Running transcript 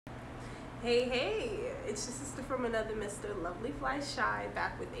Hey, hey, it's your sister from another Mr. Lovely Fly Shy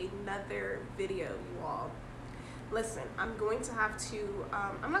back with another video, you all. Listen, I'm going to have to,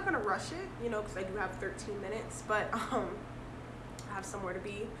 I'm not going to rush it, because I do have 13 minutes, but I have somewhere to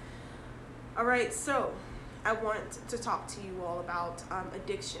be. All right, so I want to talk to you all about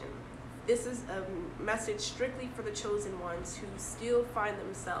addiction. This is a message strictly for the chosen ones who still find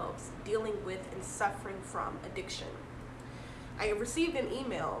themselves dealing with and suffering from addiction. I received an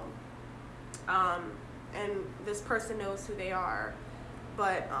email, and this person knows who they are,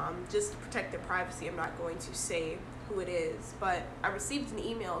 but just to protect their privacy, I'm not going to say who it is, but I received an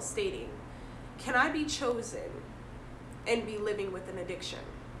email stating, can I be chosen and be living with an addiction?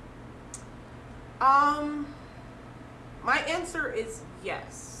 My answer is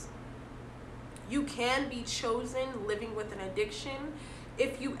yes. You can be chosen living with an addiction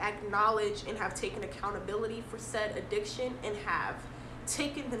if you acknowledge and have taken accountability for said addiction and have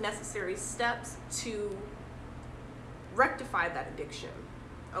taken the necessary steps to rectify that addiction,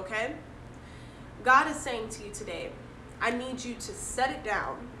 okay? God is saying to you today, I need you to set it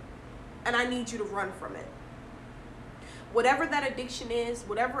down and I need you to run from it. Whatever that addiction is,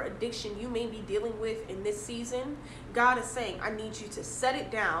 whatever addiction you may be dealing with in this season, God is saying, I need you to set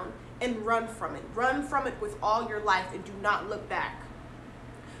it down and run from it. Run from it with all your life and do not look back.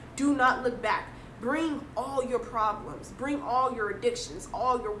 Do not look back. Bring all your problems, bring all your addictions,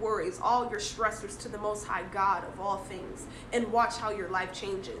 all your worries, all your stressors to the Most High God of all things and watch how your life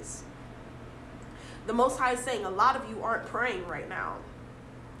changes. The Most High is saying a lot of you aren't praying right now.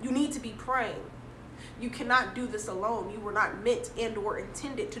 You need to be praying. You cannot do this alone. You were not meant and or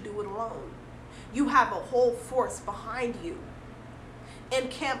intended to do it alone. You have a whole force behind you,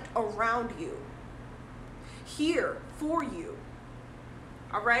 encamped around you, here for you.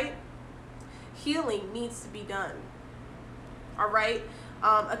 All right? Healing needs to be done. All right?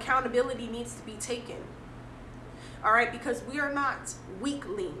 Accountability needs to be taken. All right? Because we are not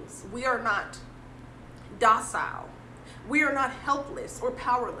weaklings. We are not docile. We are not helpless or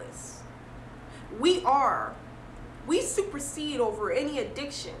powerless. We supersede over any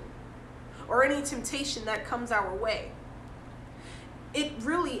addiction or any temptation that comes our way. It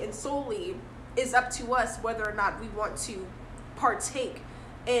really and solely is up to us whether or not we want to partake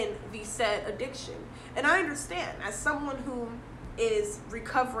in the said addiction. And I understand, as someone who is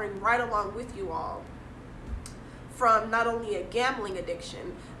recovering right along with you all from not only a gambling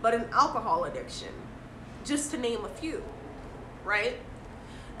addiction, but an alcohol addiction, just to name a few, right?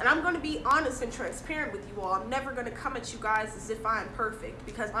 And I'm going to be honest and transparent with you all. I'm never going to come at you guys as if I am perfect,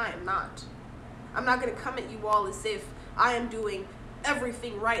 because I am not. I'm not going to come at you all as if I am doing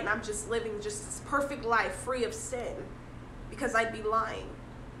everything right and I'm just living just this perfect life free of sin, because I'd be lying.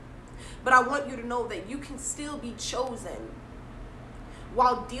 But I want you to know that you can still be chosen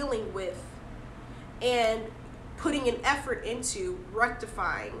while dealing with and putting an effort into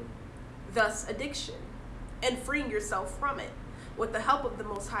rectifying thus addiction and freeing yourself from it with the help of the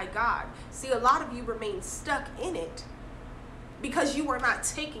Most High God. See, a lot of you remain stuck in it because you are not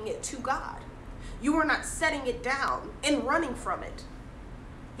taking it to God. You are not setting it down and running from it.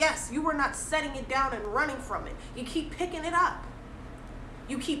 Yes, you are not setting it down and running from it. You keep picking it up.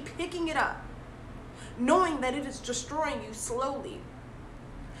 You keep picking it up, knowing that it is destroying you slowly,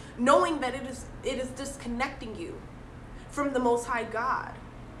 knowing that it is disconnecting you from the Most High God.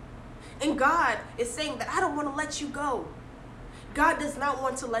 And God is saying that I don't want to let you go. God does not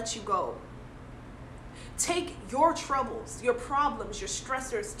want to let you go. Take your troubles, your problems, your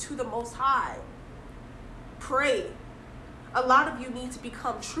stressors to the Most High. Pray. A lot of you need to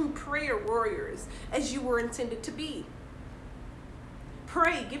become true prayer warriors as you were intended to be.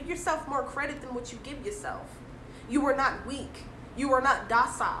 Pray. Give yourself more credit than what you give yourself. You are not weak. You are not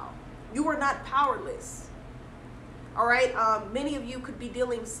docile. You are not powerless. All right? Many of you could be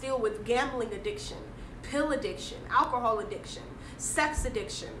dealing still with gambling addiction, pill addiction, alcohol addiction, sex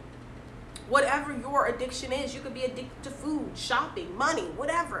addiction. Whatever your addiction is, you could be addicted to food, shopping, money,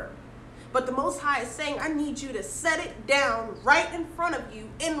 whatever. But the Most High is saying, I need you to set it down right in front of you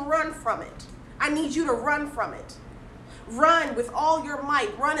and run from it. I need you to run from it. Run with all your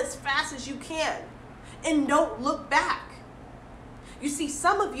might. Run as fast as you can. And don't look back. You see,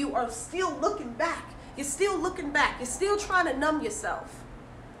 some of you are still looking back. You're still looking back. You're still trying to numb yourself.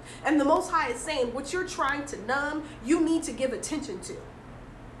 And the Most High is saying, what you're trying to numb, you need to give attention to.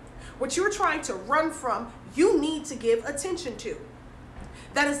 What you're trying to run from, you need to give attention to.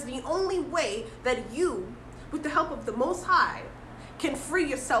 That is the only way that you, with the help of the Most High, can free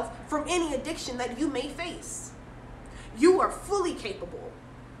yourself from any addiction that you may face. You are fully capable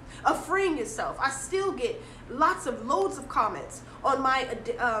of freeing yourself. I still get loads of comments on my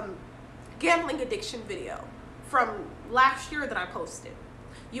gambling addiction video from last year that I posted.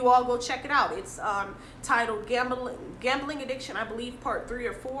 You all go check it out. It's titled Gambling Addiction, I believe part 3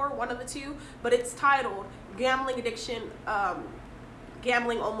 or 4, one of the two. But it's titled Gambling Addiction,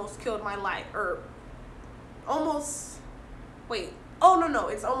 Gambling Almost Killed My Life. Or almost, wait. Oh, no,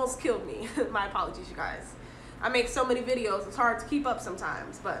 it's Almost Killed Me. My apologies, you guys. I make so many videos, it's hard to keep up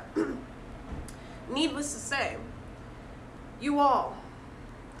sometimes. But needless to say, you all,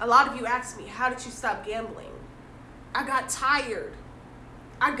 a lot of you asked me, how did you stop gambling? I got tired.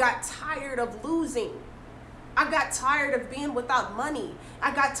 I got tired of losing. I got tired of being without money.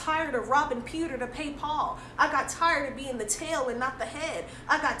 I got tired of robbing Peter to pay Paul. I got tired of being the tail and not the head.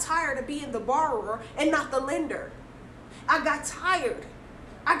 I got tired of being the borrower and not the lender. I got tired.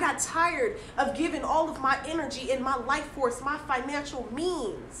 I got tired of giving all of my energy and my life force, my financial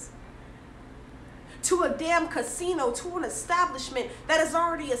means, to a damn casino, to an establishment that is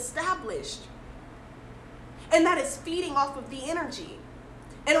already established and that is feeding off of the energy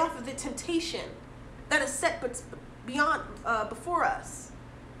and off of the temptation that is set beyond before us.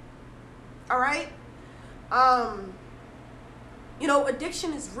 All right? You know,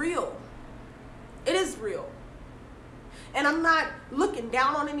 addiction is real. It is real. And I'm not looking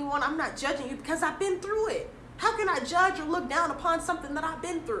down on anyone. I'm not judging you because I've been through it. How can I judge or look down upon something that I've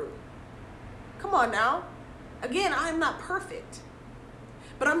been through? Come on now. Again, I'm not perfect.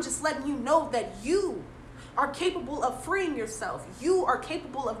 But I'm just letting you know that you are capable of freeing yourself. You are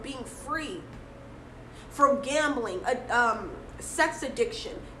capable of being free from gambling, sex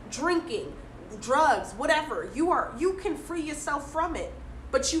addiction, drinking, drugs, whatever. You can free yourself from it,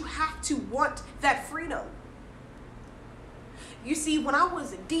 but you have to want that freedom. You see, when I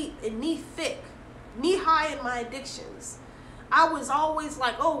was deep and knee high in my addictions, I was always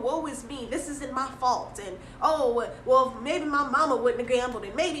like, oh, woe is me. This isn't my fault. And, oh, well, maybe my mama wouldn't have gambled.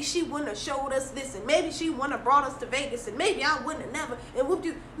 And maybe she wouldn't have showed us this. And maybe she wouldn't have brought us to Vegas. And maybe I wouldn't have never. And we'll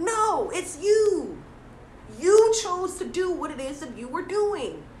do. No, it's you. You chose to do what it is that you were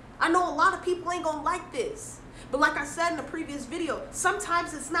doing. I know a lot of people ain't going to like this. But like I said in the previous video,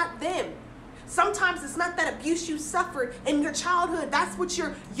 sometimes it's not them. Sometimes it's not that abuse you suffered in your childhood. That's what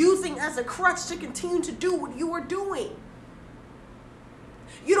you're using as a crutch to continue to do what you were doing.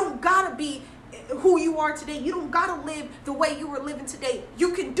 You don't gotta be who you are today. You don't gotta live the way you were living today.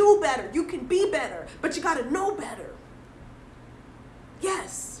 You can do better. You can be better. But you gotta know better.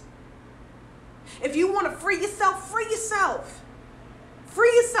 Yes. If you want to free yourself, free yourself.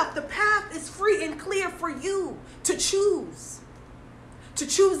 Free yourself. The path is free and clear for you to choose. To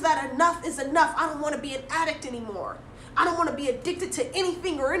choose that enough is enough. I don't want to be an addict anymore. I don't want to be addicted to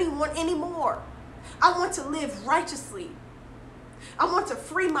anything or anyone anymore. I want to live righteously. I want to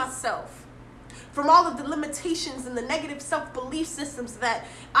free myself from all of the limitations and the negative self-belief systems that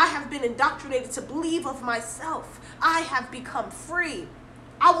I have been indoctrinated to believe of myself. I have become free.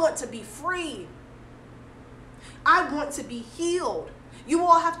 I want to be free. I want to be healed. You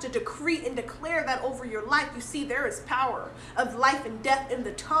all have to decree and declare that over your life. You see, there is power of life and death in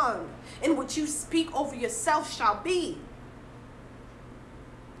the tongue, and what you speak over yourself shall be.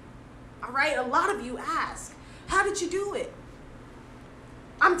 All right? A lot of you ask, how did you do it?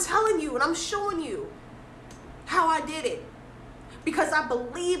 I'm telling you and I'm showing you how I did it. Because I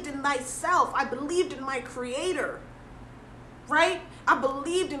believed in myself. I believed in my creator. Right? I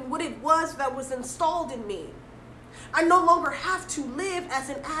believed in what it was that was installed in me. I no longer have to live as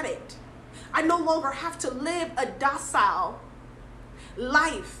an addict. I no longer have to live a docile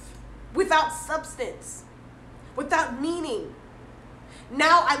life without substance, without meaning.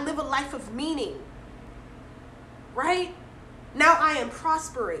 Now I live a life of meaning. Right? Now I am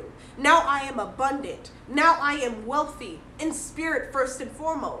prospering. Now I am abundant. Now I am wealthy in spirit first and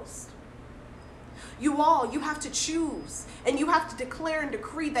foremost. You have to choose, and you have to declare and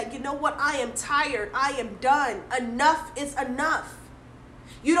decree that, you know what, I am tired. I am done. Enough is enough.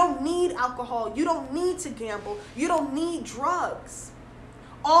 You don't need alcohol. You don't need to gamble. You don't need drugs.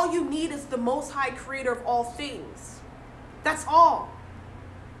 All you need is the Most High Creator of all things. That's all.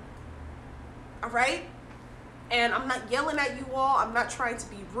 All right? And I'm not yelling at you all. I'm not trying to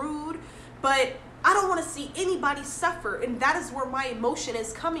be rude. But I don't want to see anybody suffer. And that is where my emotion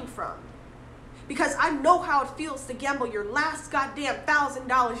is coming from. Because I know how it feels to gamble your last goddamn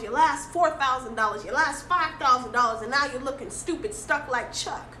 $1,000, your last $4,000, your last $5,000. And now you're looking stupid, stuck like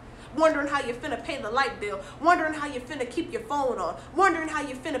Chuck. Wondering how you're finna pay the light bill. Wondering how you're finna keep your phone on. Wondering how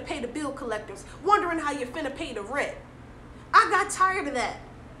you're finna pay the bill collectors. Wondering how you're finna pay the rent. I got tired of that.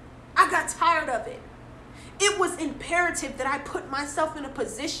 I got tired of it. It was imperative that I put myself in a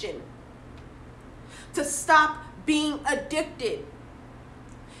position to stop being addicted.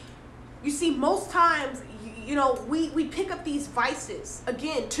 You see, most times, you know, we pick up these vices,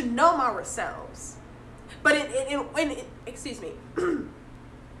 again, to numb ourselves. But excuse me,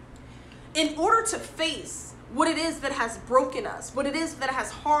 in order to face what it is that has broken us, what it is that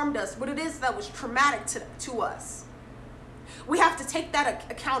has harmed us, what it is that was traumatic to us, we have to take that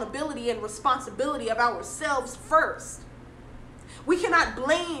accountability and responsibility of ourselves first. We cannot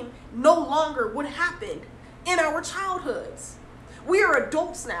blame no longer what happened in our childhoods. We are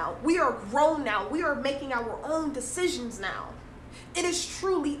adults now. We are grown now. We are making our own decisions now. It is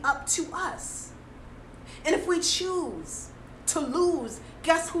truly up to us. And if we choose to lose,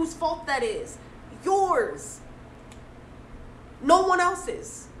 guess whose fault that is? Yours. No one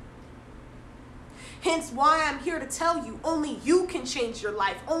else's. Hence why I'm here to tell you, only you can change your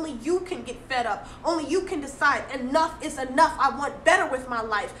life. Only you can get fed up. Only you can decide enough is enough. I want better with my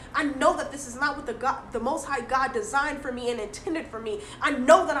life. I know that this is not what the Most High God designed for me and intended for me. I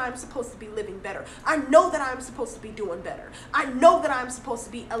know that I'm supposed to be living better. I know that I'm supposed to be doing better. I know that I'm supposed to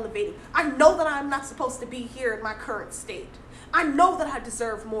be elevating. I know that I'm not supposed to be here in my current state. I know that I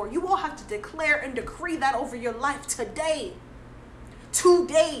deserve more. You all have to declare and decree that over your life today.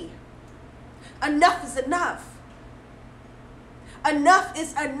 Today. Enough is enough. Enough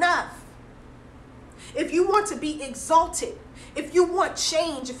is enough. If you want to be exalted, if you want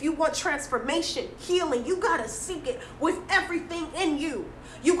change, if you want transformation, healing, you got to seek it with everything in you.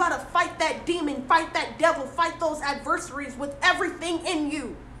 You got to fight that demon, fight that devil, fight those adversaries with everything in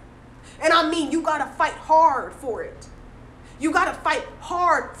you. And I mean, you got to fight hard for it. You got to fight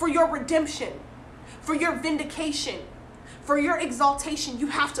hard for your redemption, for your vindication. For your exaltation, you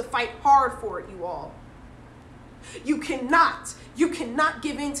have to fight hard for it, you all. You cannot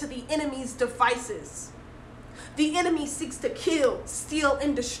give in to the enemy's devices. The enemy seeks to kill, steal,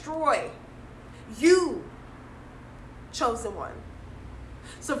 and destroy you, chosen one.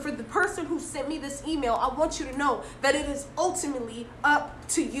 So for the person who sent me this email, I want you to know that it is ultimately up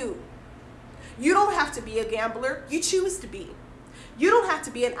to you. You don't have to be a gambler. You choose to be. You don't have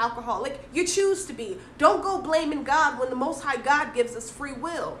to be an alcoholic. You choose to be. Don't go blaming God when the Most High God gives us free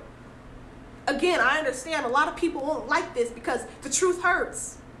will. Again, I understand a lot of people won't like this because the truth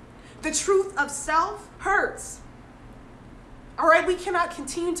hurts. The truth of self hurts. All right, we cannot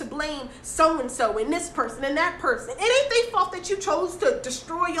continue to blame so-and-so and this person and that person. It ain't their fault that you chose to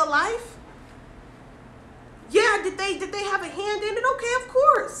destroy your life. Yeah, did they have a hand in it? Okay, of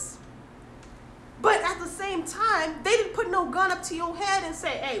course. But at the same time, they didn't put no gun up to your head and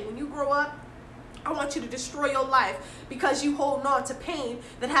say, hey, when you grow up, I want you to destroy your life because you hold on to pain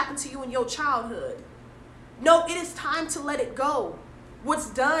that happened to you in your childhood. No, it is time to let it go. What's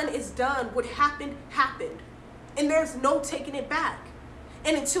done is done. What happened, happened. And there's no taking it back.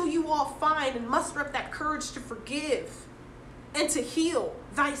 And until you all find and muster up that courage to forgive and to heal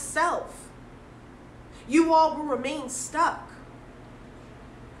thyself, you all will remain stuck.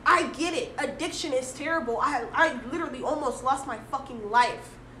 I get it. Addiction is terrible. I literally almost lost my fucking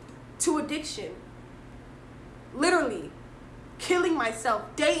life to addiction. Literally killing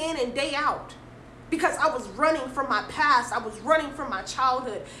myself day in and day out because I was running from my past. I was running from my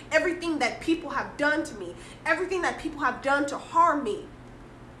childhood. Everything that people have done to me, everything that people have done to harm me,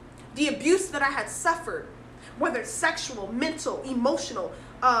 the abuse that I had suffered, whether sexual, mental, emotional,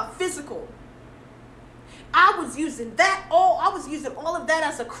 physical. I was using all of that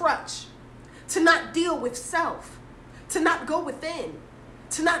as a crutch to not deal with self, to not go within,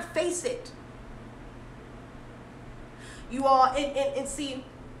 to not face it. You all, and see,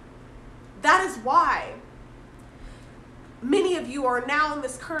 that is why many of you are now in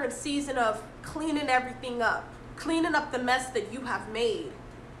this current season of cleaning everything up, cleaning up the mess that you have made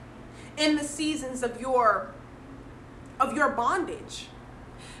in the seasons of your bondage.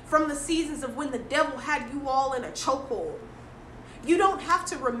 From the seasons of when the devil had you all in a chokehold. You don't have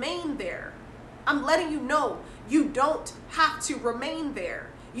to remain there. I'm letting you know, you don't have to remain there.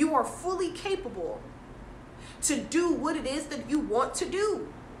 You are fully capable to do what it is that you want to do.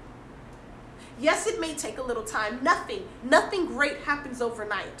 Yes, it may take a little time. Nothing great happens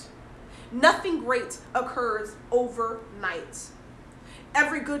overnight. Nothing great occurs overnight.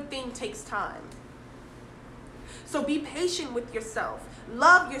 Every good thing takes time. So be patient with yourself.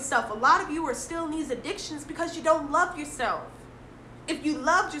 Love yourself. A lot of you are still in these addictions because you don't love yourself. If you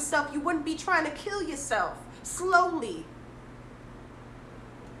loved yourself, you wouldn't be trying to kill yourself slowly.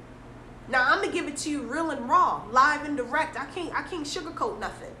 Now, I'm going to give it to you real and raw, live and direct. I can't sugarcoat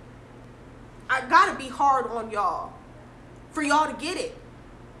nothing. I got to be hard on y'all for y'all to get it.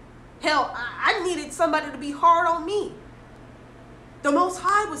 Hell, I needed somebody to be hard on me. The Most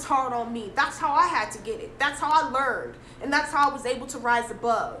High was hard on me. That's how I had to get it. That's how I learned. And that's how I was able to rise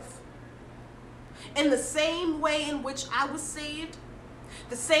above. In the same way in which I was saved,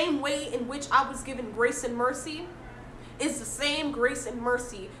 the same way in which I was given grace and mercy, is the same grace and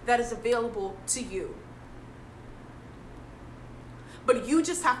mercy that is available to you. But you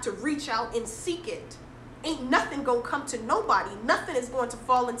just have to reach out and seek it. Ain't nothing gonna come to nobody. Nothing is going to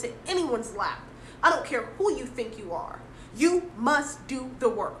fall into anyone's lap. I don't care who you think you are. You must do the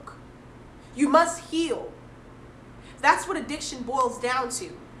work. You must heal. That's what addiction boils down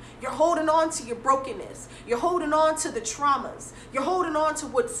to. You're holding on to your brokenness. You're holding on to the traumas. You're holding on to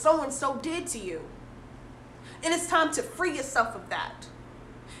what so-and-so did to you. And it's time to free yourself of that.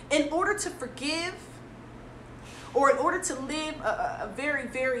 In order to forgive, or in order to live a very,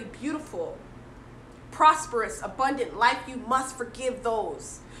 very beautiful, prosperous, abundant life, you must forgive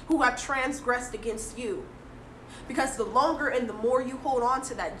those who have transgressed against you. Because the longer and the more you hold on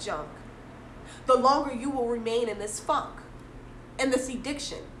to that junk, the longer you will remain in this funk and this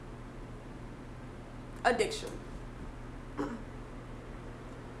addiction.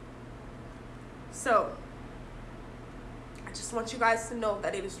 So, I just want you guys to know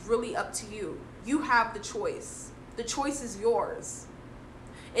that it is really up to you. You have the choice. The choice is yours.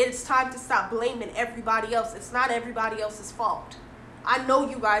 It's time to stop blaming everybody else. It's not everybody else's fault. I know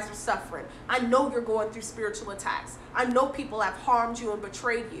you guys are suffering. I know you're going through spiritual attacks. I know people have harmed you and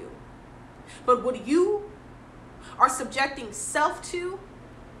betrayed you. But what you are subjecting self to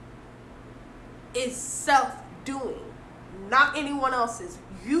is self-doing, not anyone else's.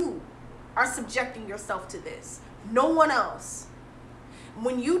 You are subjecting yourself to this, no one else.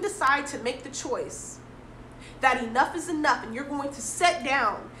 When you decide to make the choice that enough is enough, and you're going to set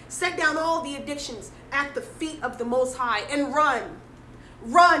down all the addictions at the feet of the Most High and run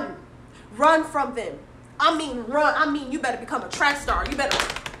from them. I mean run. I mean you better become a track star. You better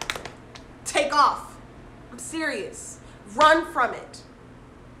take off. I'm serious. Run from it.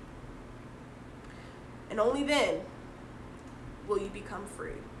 And only then will you become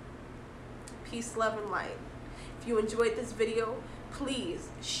free. Peace, love, and light. If you enjoyed this video, please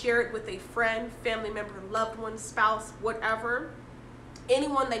share it with a friend, family member, loved one, spouse, whatever.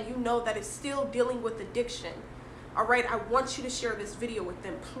 Anyone that you know that is still dealing with addiction. All right, I want you to share this video with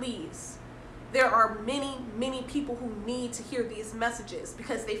them, please. There are many, many people who need to hear these messages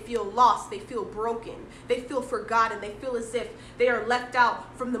because they feel lost, they feel broken, they feel forgotten, they feel as if they are left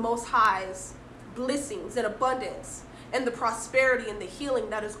out from the Most High's blessings and abundance and the prosperity and the healing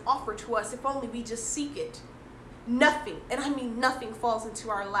that is offered to us if only we just seek it. Nothing, and I mean nothing, falls into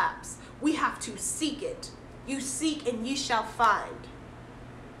our laps. We have to seek it. You seek and ye shall find.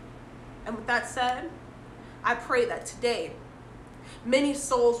 And with that said, I pray that today many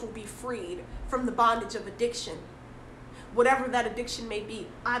souls will be freed from the bondage of addiction. Whatever that addiction may be,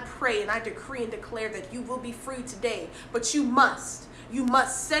 I pray and I decree and declare that you will be free today. But you must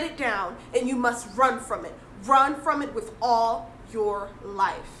set it down and you must run from it. Run from it with all your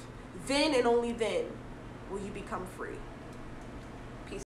life. Then and only then will you become free.